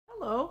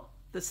Hello,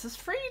 this is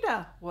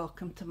Frida.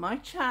 Welcome to my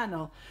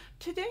channel.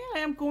 Today I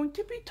am going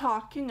to be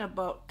talking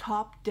about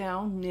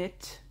top-down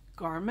knit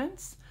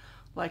garments.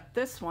 Like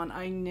this one,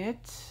 I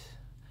knit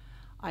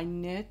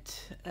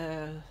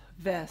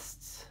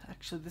vests.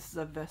 Actually, this is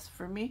a vest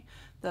for me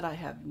that I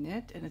have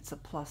knit, and it's a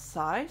plus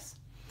size.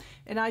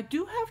 And I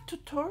do have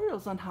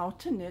tutorials on how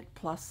to knit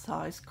plus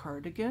size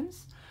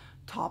cardigans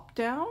top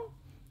down,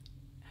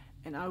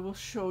 and I will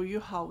show you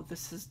how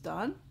this is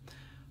done.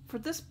 For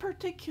this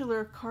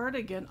particular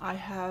cardigan, I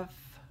have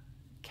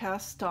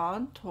cast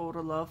on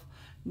total of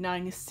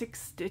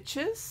 96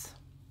 stitches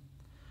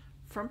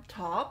from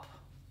top.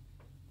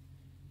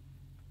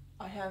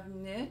 I have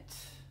knit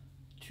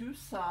two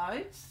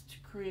sides to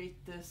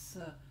create this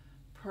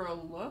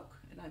pearl look,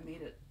 and I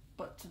made a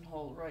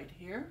buttonhole right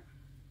here.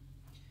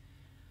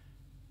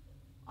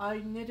 I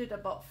knitted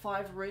about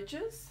 5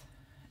 ridges,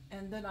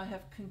 and then I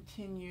have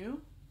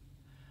continued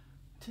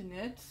to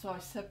knit. So I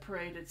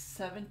separated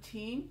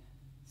 17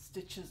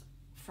 stitches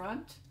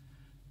front,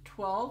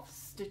 12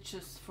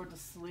 stitches for the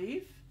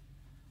sleeve,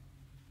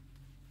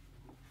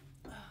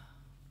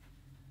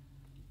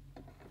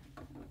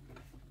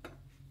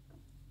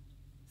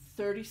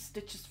 30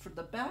 stitches for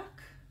the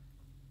back,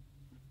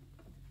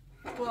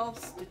 12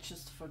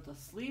 stitches for the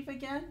sleeve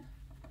again,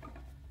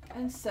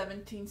 and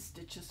 17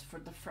 stitches for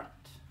the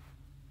front.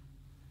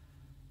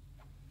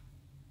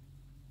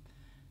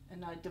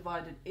 And I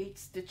divided 8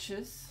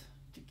 stitches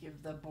to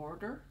give the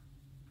border.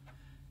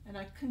 And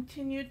I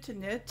continued to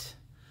knit,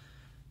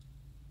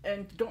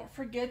 and don't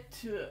forget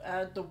to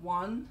add the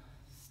 1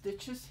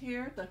 stitches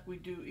here that we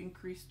do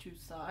increase 2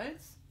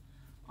 sides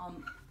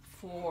on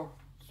 4,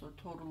 so a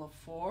total of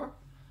 4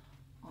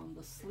 on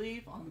the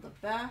sleeve, on the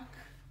back,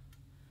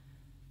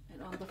 and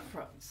on the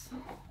fronts.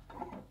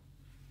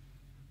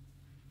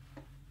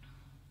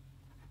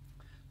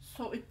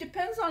 So it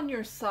depends on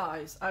your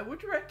size. I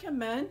would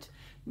recommend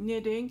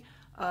knitting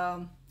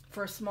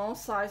for a small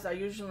size. I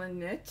usually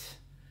knit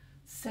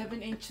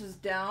 7 inches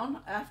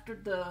down after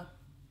the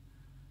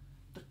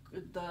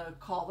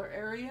collar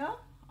area.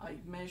 I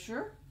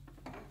measure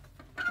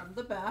from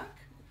the back.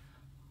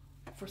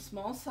 For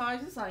small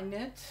sizes, I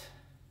knit,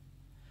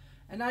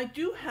 and I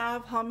do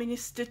have how many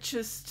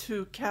stitches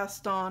to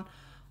cast on,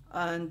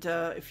 and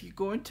if you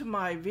go into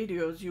my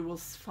videos you will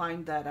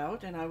find that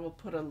out, and I will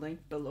put a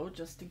link below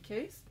just in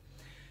case.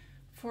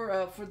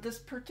 For this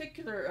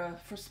particular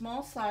for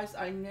small size,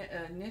 I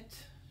knit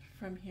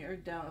from here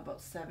down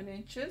about 7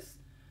 inches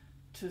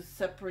to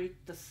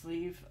separate the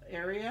sleeve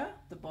area,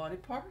 the body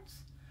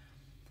parts.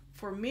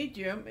 For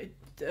medium,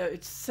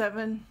 it's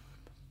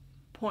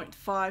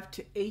 7.5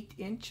 to 8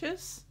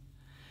 inches.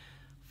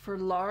 For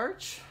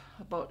large,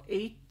 about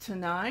 8 to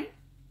 9.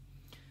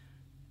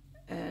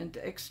 And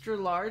extra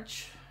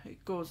large,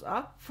 it goes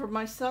up. For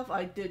myself,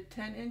 I did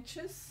 10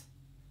 inches.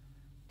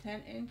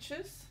 10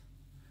 inches.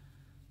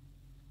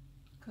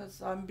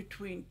 Because I'm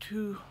between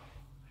 2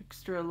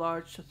 extra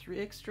large to 3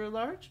 extra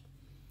large.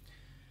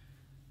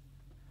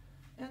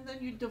 And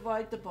then you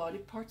divide the body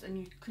parts, and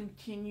you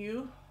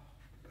continue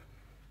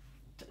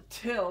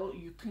till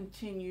you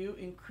continue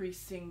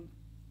increasing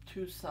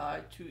 2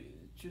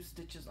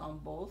 stitches on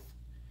both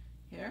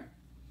here.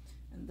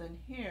 And then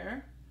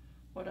here,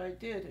 what I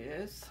did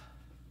is,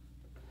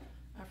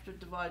 after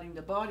dividing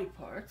the body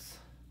parts,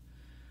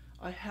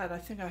 I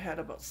think I had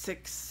about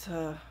 6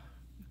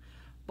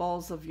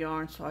 balls of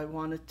yarn, so I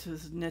wanted to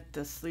knit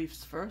the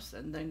sleeves first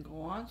and then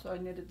go on. So I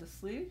knitted the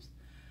sleeves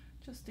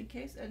just in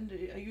case, and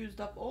I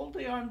used up all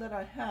the yarn that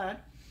I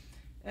had.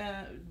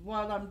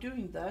 While I'm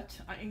doing that,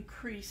 I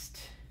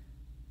increased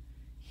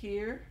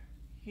here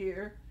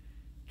 2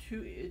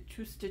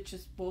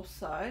 stitches both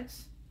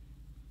sides.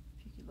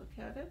 If you look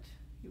at it,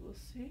 you will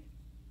see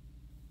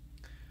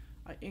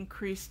I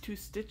increased 2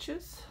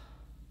 stitches.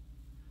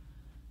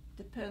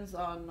 Depends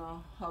on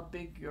how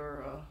big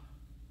your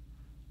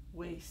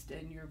waist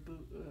and your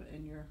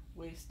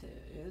waist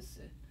is.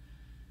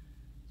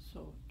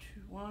 So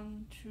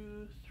 1,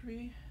 2,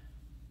 3,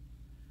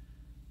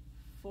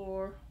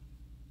 4,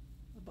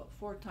 about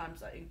 4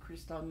 times I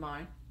increased on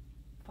mine.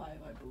 5,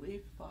 I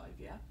believe, 5,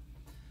 yeah.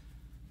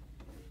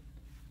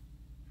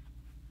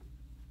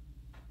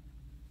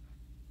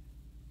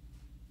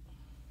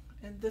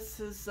 And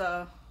this is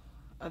a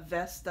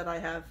vest that I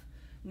have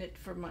knit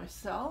for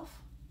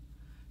myself.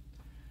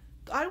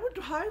 I would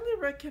highly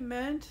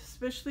recommend,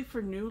 especially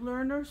for new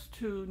learners,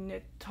 to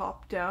knit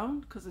top down,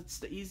 because it's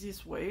the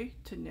easiest way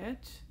to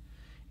knit.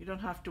 You don't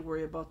have to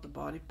worry about the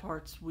body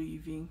parts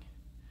weaving.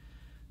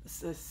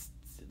 It's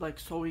like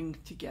sewing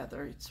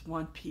together. It's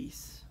one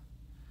piece.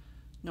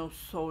 No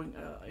sewing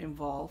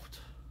involved.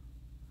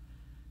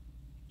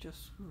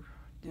 Just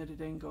knit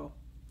it and go.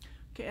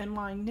 Okay, and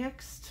my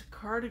next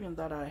cardigan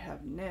that I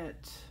have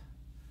knit,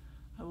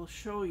 I will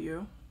show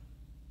you.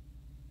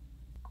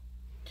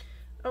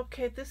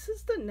 Okay, this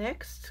is the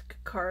next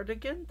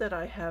cardigan that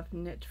I have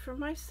knit for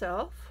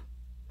myself,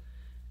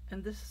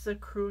 and this is a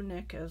crew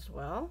neck as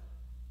well.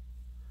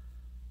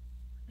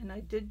 And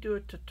I did do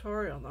a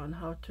tutorial on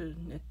how to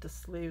knit the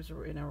sleeves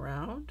in a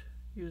round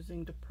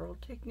using the purl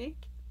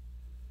technique.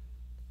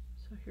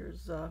 So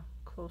here's a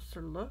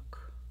closer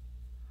look,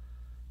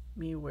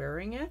 me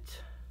wearing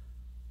it.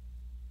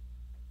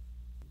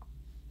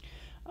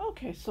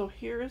 Okay, so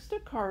here is the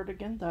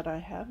cardigan that I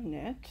have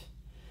knit.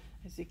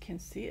 As you can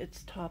see,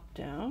 it's top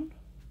down.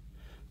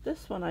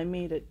 This one I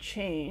made a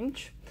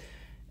change.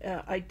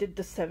 I did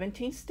the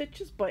 17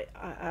 stitches, but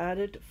I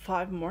added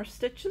 5 more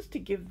stitches to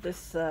give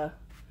this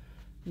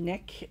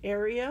neck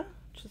area,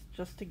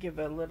 just to give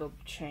a little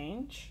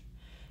change.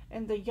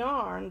 And the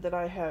yarn that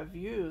I have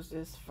used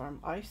is from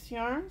Ice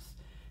Yarns,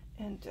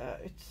 and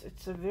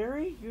it's a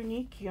very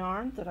unique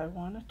yarn that I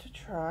wanted to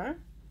try,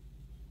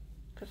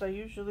 because I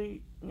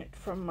usually knit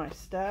from my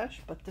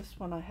stash, but this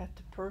one I had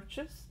to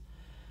purchase.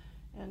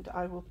 And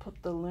I will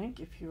put the link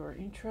if you are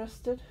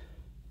interested,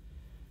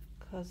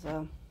 because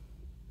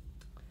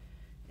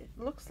it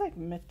looks like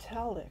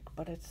metallic,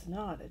 but it's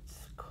not.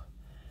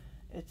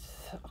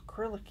 It's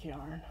acrylic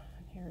yarn.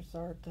 And here's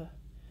the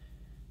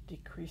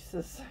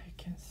decreases. You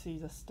can see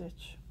the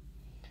stitch.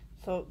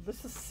 So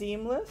this is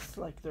seamless,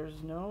 like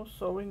there's no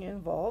sewing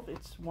involved.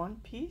 It's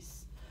one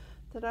piece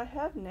that I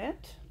have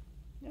knit,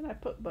 and I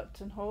put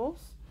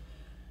buttonholes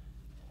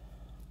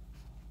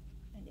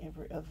in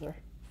every other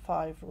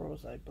 5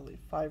 rows, I believe.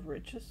 5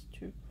 ridges,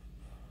 2,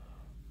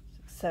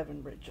 6,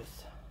 7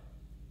 ridges.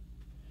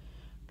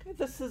 Okay,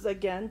 this is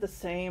again the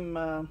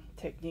same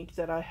technique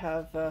that I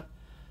have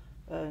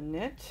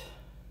knit.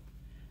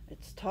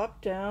 It's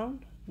top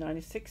down,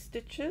 96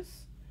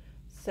 stitches,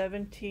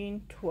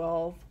 17,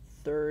 12,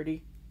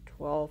 30,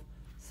 12,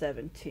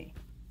 17.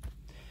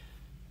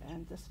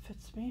 And this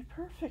fits me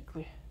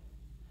perfectly.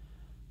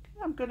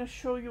 Okay, I'm going to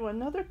show you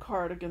another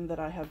cardigan that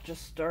I have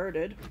just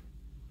started.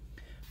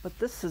 But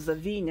this is a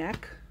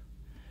V-neck,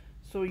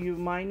 so you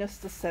minus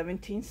the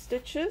 17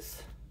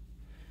 stitches,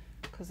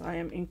 because I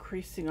am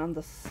increasing on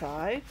the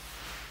sides.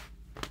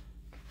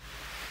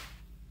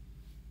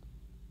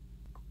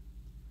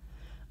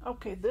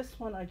 Okay, this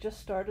one I just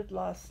started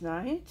last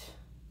night,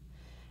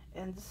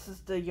 and this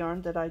is the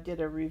yarn that I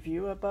did a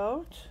review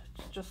about.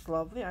 It's just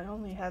lovely. I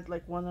only had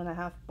like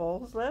 1.5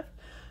 balls left,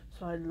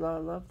 so I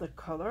love the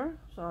color.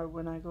 So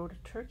when I go to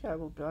Turkey, I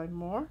will buy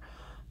more.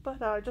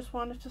 But I just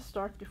wanted to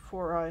start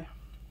before I,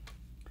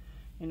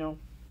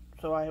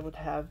 so I would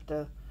have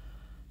the,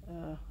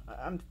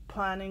 I'm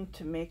planning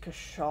to make a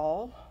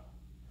shawl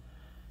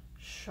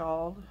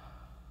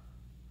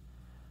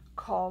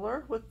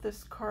collar with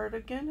this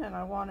cardigan, and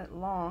I want it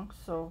long,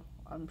 so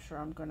I'm sure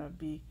I'm gonna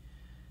be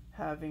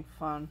having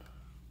fun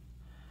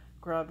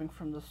grabbing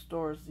from the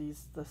stores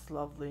this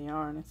lovely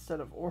yarn instead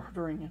of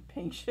ordering and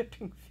paying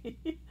shipping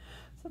fee.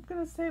 So I'm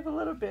gonna save a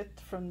little bit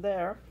from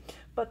there.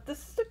 But this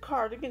is the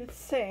cardigan, it's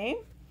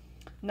same.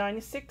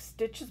 96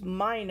 stitches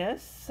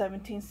minus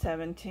 17,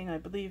 I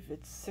believe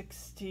it's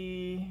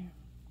 62,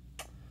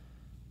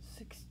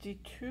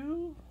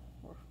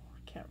 or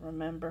I can't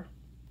remember.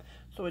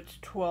 So it's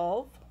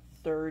 12,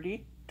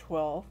 30,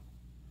 12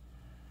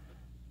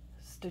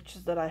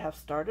 stitches that I have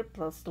started,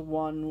 plus the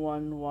 1,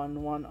 1,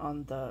 1, 1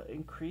 on the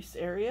increase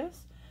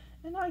areas.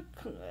 And I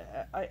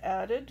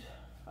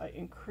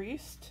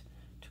increased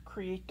to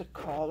create the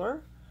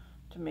collar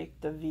to make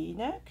the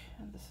V-neck,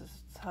 and this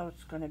is how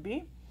it's going to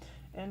be.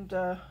 And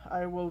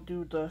I will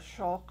do the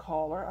shawl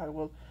collar. I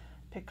will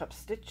pick up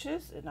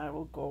stitches and I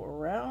will go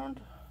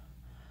around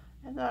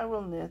and I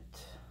will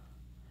knit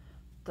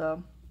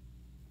the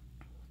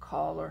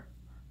collar.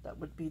 That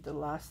would be the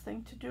last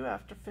thing to do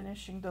after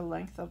finishing the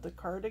length of the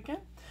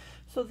cardigan.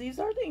 So these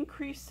are the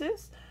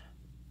increases.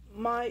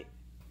 I'm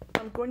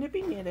going to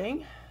be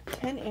knitting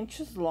 10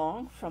 inches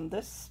long from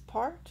this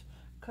part,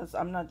 because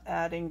I'm not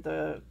adding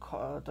the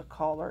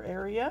collar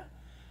area.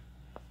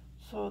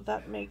 So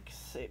that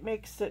makes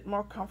it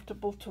more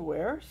comfortable to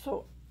wear.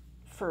 So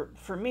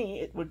for me,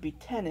 it would be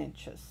 10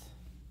 inches.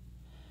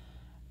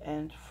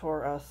 And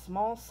for a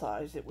small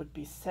size, it would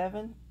be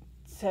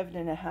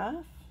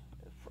 7.5.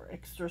 For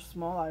extra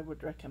small, I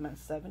would recommend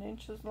 7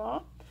 inches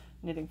long.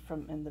 Knitting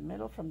from in the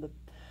middle, from the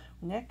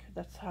neck,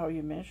 that's how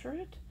you measure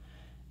it.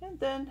 And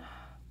then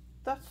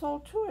that's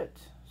all to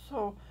it.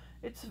 So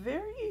it's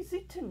very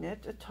easy to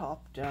knit a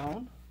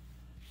top-down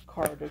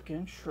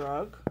cardigan,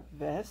 shrug,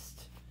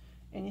 vest,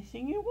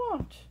 anything you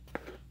want.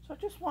 So I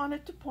just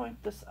wanted to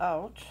point this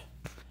out,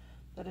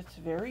 that it's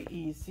very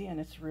easy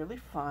and it's really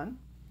fun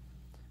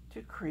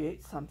to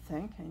create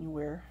something and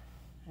wear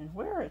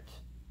it.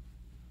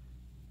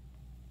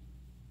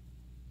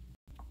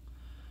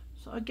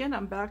 So again,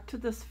 I'm back to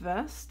this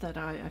vest that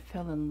I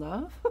fell in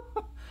love.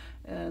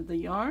 The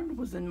yarn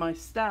was in my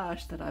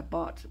stash that I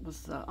bought. It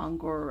was the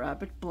Angora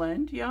Rabbit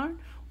blend yarn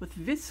with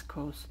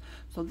viscose.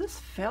 So this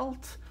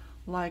felt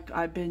like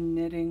I've been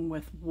knitting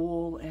with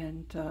wool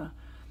and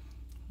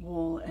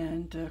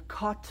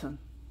cotton.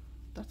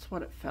 That's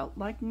what it felt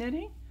like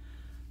knitting.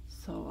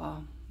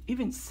 So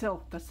even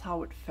silk, that's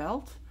how it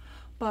felt.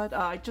 But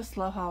I just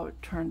love how it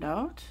turned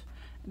out.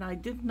 And I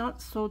did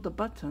not sew the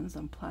buttons.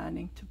 I'm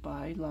planning to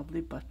buy lovely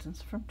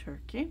buttons from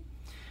Turkey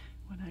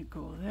when I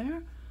go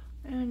there.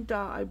 And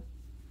I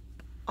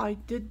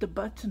did the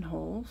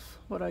buttonholes.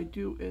 What I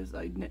do is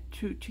I knit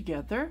 2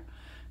 together,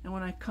 and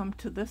when I come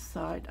to this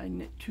side I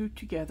knit 2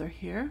 together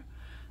here,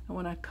 and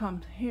when I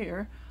come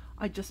here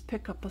I just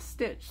pick up a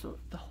stitch, so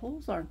the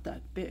holes aren't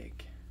that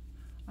big.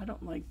 I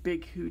don't like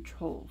big huge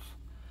holes,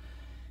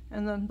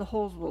 and then the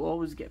holes will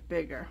always get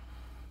bigger,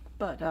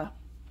 but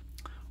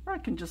or I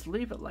can just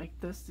leave it like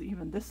this.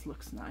 Even this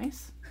looks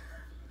nice.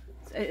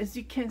 As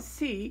you can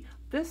see,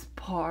 this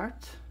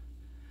part,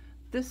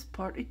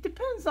 it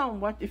depends on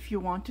what, if you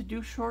want to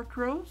do short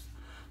rows,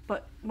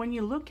 but when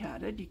you look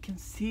at it you can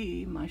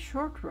see my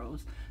short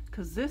rows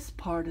because this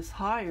part is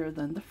higher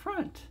than the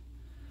front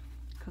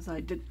because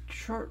I did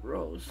short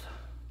rows,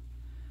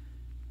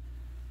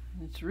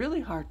 and it's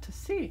really hard to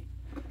see.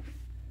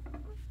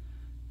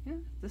 Yeah,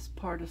 this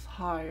part is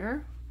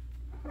higher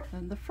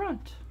than the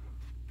front.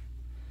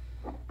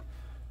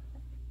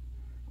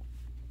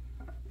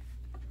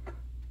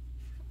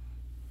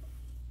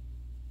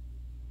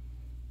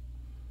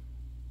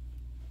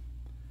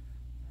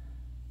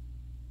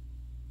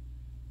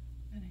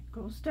 And it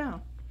goes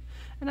down.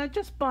 And I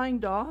just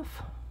bind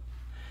off,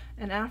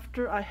 and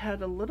after I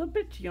had a little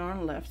bit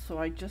yarn left, so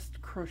I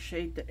just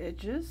crocheted the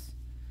edges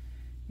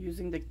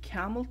using the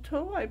camel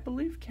toe, I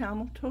believe,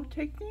 camel toe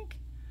technique,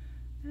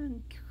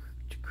 and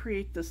to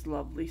create this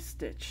lovely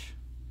stitch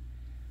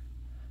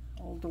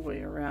all the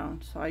way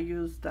around. So I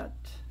used that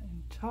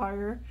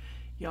entire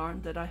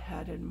yarn that I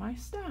had in my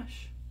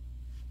stash.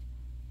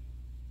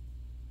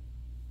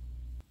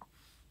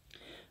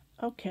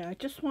 Okay, I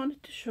just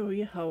wanted to show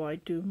you how I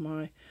do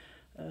my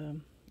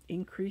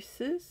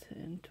increases,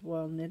 and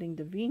while knitting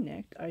the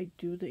v-neck I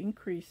do the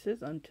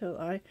increases until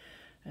I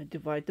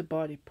divide the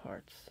body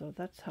parts. So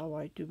that's how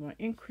I do my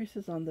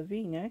increases on the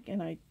v-neck,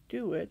 and I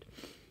do it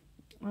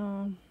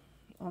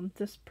on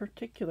this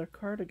particular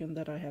cardigan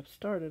that I have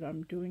started.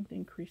 I'm doing the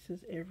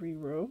increases every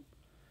row,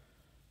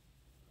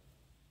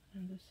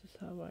 and this is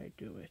how I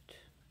do it.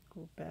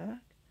 Go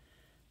back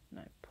and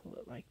I pull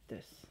it like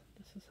this.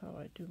 This is how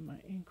I do my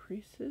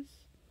increases,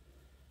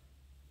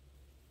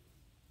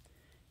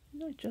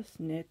 and I just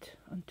knit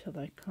until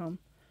I come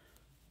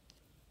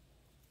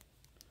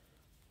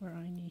where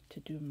I need to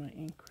do my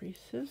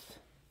increases.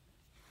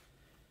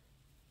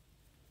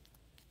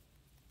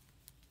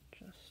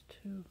 Just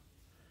to,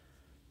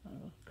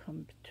 I'll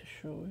come to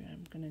show you,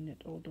 I'm going to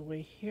knit all the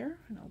way here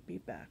and I'll be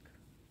back.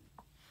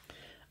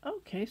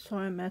 Okay, so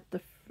I'm at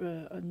the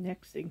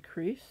next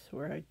increase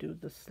where I do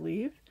the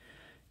sleeve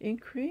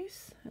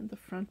increase and the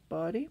front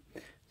body.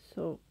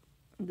 So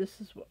this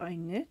is what I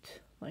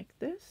knit like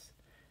this,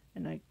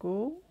 and I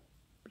go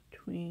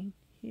between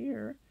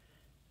here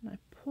and I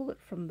pull it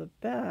from the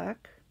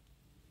back,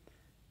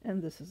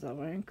 and this is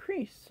how I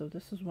increase. So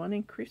this is one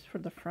increase for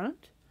the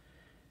front,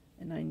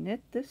 and I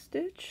knit this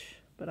stitch,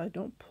 but I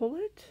don't pull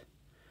it.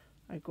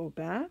 I go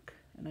back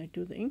and I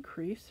do the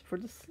increase for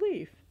the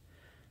sleeve.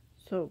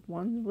 So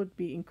one would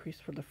be increase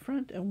for the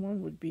front and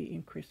one would be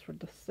increase for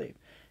the sleeve.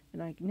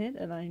 And I knit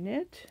and I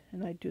knit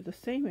and I do the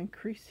same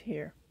increase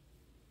here.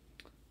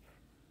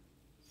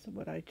 So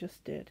what I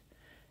just did.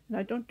 And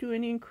I don't do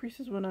any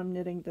increases when I'm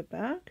knitting the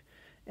back.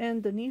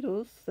 And the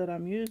needles that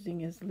I'm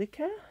using is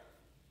Lika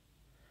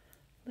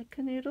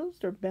needles.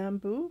 They're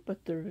bamboo,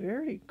 but they're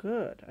very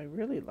good. I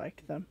really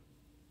like them.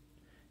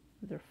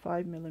 They're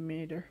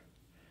 5mm.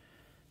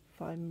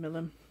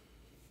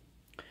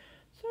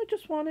 So I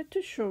just wanted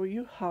to show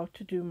you how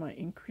to do my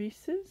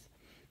increases.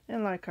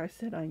 And like I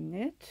said, I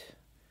knit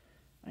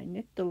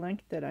the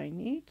length that I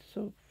need.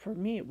 So for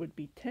me it would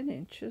be 10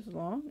 inches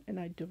long, and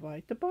I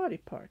divide the body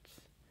parts.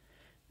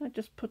 I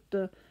just put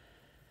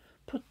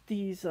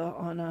these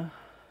on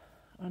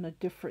a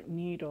different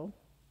needle,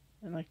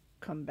 and I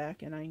come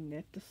back and I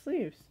knit the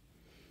sleeves,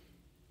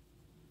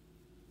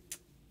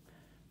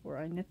 where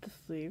I knit the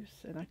sleeves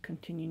and I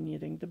continue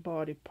knitting the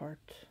body part.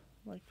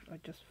 Like I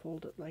just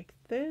fold it like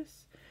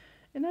this,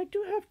 and I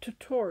do have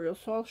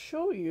tutorials, so I'll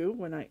show you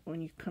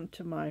when you come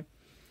to my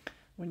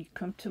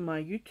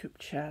YouTube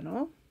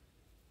channel.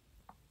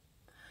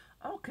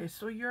 Okay,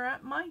 so you're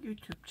at my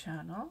YouTube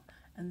channel,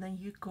 and then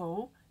you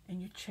go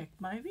and you check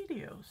my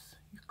videos.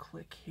 You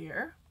click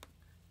here,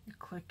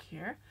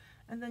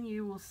 and then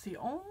you will see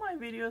all my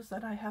videos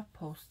that I have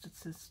posted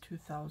since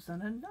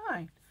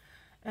 2009.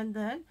 And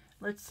then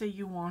let's say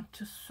you want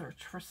to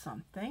search for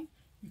something.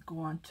 You go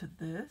on to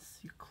this,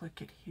 you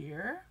click it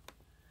here,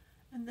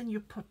 and then you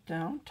put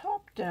down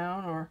top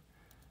down, or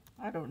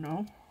I don't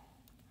know,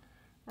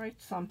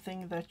 write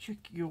something that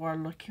you are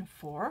looking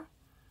for,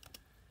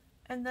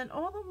 and then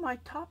all of my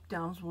top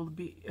downs will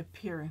be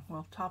appearing.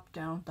 Well, top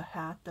down, the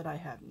hat that I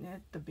have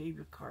knit, the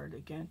baby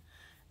cardigan,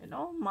 and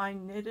all my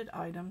knitted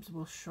items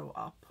will show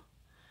up.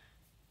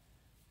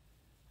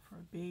 For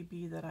a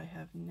baby that I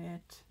have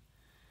knit,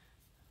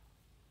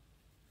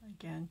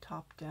 again,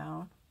 top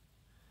down,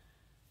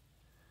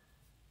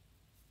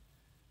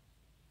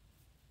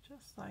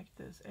 just like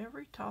this.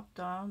 Every top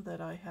down that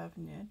I have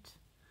knit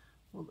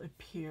will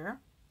appear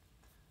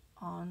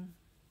on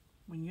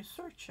when you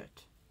search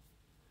it.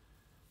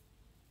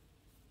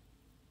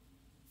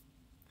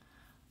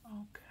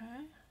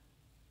 Okay,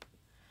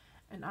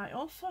 and I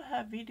also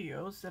have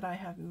videos that I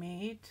have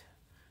made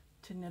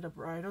to knit a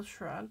bridal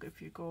shrug.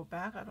 If you go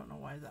back, I don't know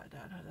why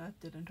that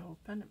didn't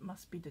open. It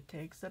must be the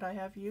tags that I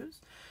have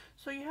used.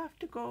 So you have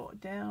to go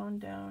down,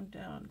 down,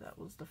 down. That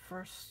was the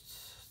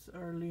first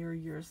earlier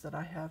years that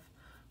I have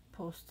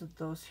posted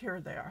those. Here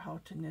they are, how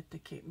to knit the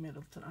Cape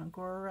Middleton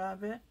Angora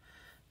rabbit.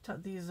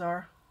 These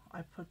are,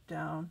 I put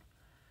down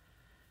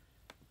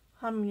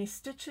how many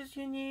stitches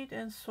you need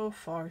and so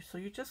far. So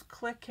you just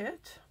click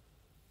it.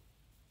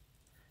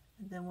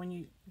 And then when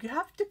you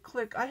have to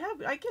click,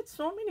 I get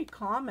so many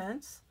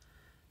comments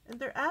and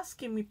they're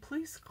asking me,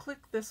 please click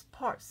this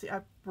part. See,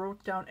 I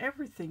wrote down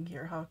everything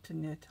here, how to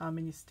knit, how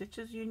many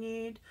stitches you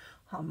need,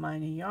 how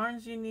many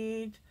yarns you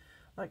need,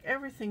 like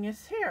everything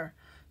is here.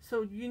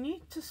 So you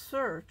need to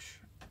search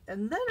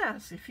and then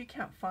ask. If you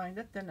can't find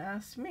it, then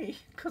ask me,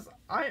 because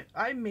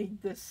I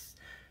made this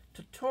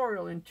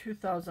tutorial in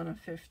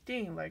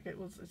 2015, like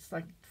it's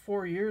like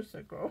 4 years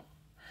ago.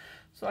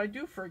 So I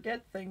do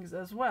forget things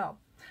as well.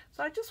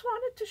 So I just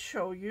wanted to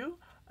show you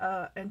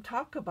and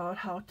talk about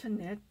how to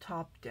knit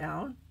top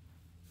down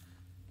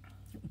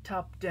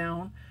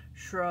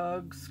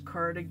shrugs,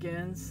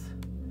 cardigans,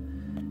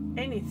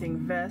 anything,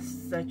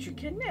 vests that you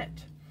can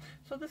knit.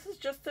 So this is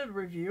just a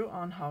review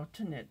on how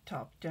to knit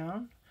top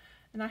down,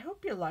 and I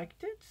hope you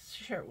liked it.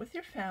 Share it with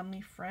your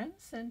family,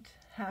 friends, and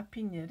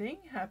happy knitting,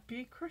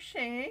 happy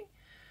crocheting.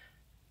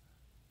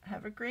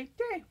 Have a great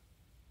day.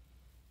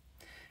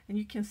 And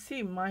you can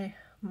see my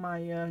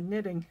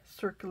knitting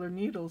circular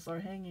needles are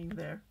hanging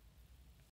there.